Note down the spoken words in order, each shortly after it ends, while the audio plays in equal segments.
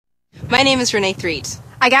My name is Renee Threet.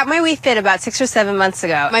 I got my Wii Fit about 6 or 7 months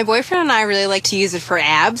ago. My boyfriend and I really like to use it for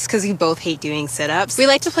abs because we both hate doing sit-ups. We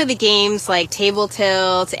like to play the games like table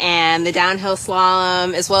tilt and the downhill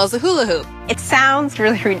slalom as well as the hula hoop. It sounds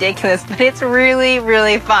really ridiculous, but it's really,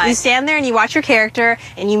 really fun. You stand there and you watch your character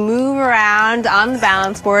and you move around on the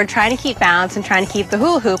balance board trying to keep balance and trying to keep the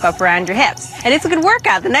hula hoop up around your hips. And it's a good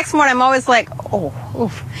workout. The next morning I'm always like, oh,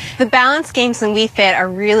 oof. The balance games in Wii Fit are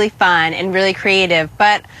really fun and really creative,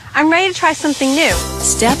 but I'm ready to try something new.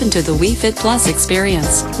 Step into the Wii Fit Plus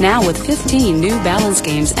experience, now with 15 new balance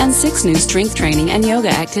games and 6 new strength training and yoga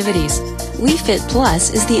activities. Wii Fit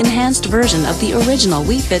Plus is the enhanced version of the original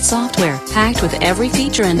Wii Fit software, packed with every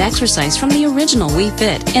feature and exercise from the original Wii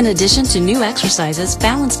Fit, in addition to new exercises,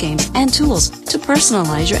 balance games, and tools to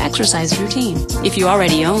personalize your exercise routine. If you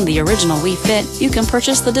already own the original Wii Fit, you can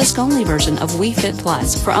purchase the disc-only version of Wii Fit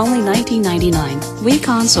Plus for only $19.99. Wii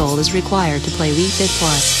Console is required to play Wii Fit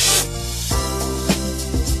Plus.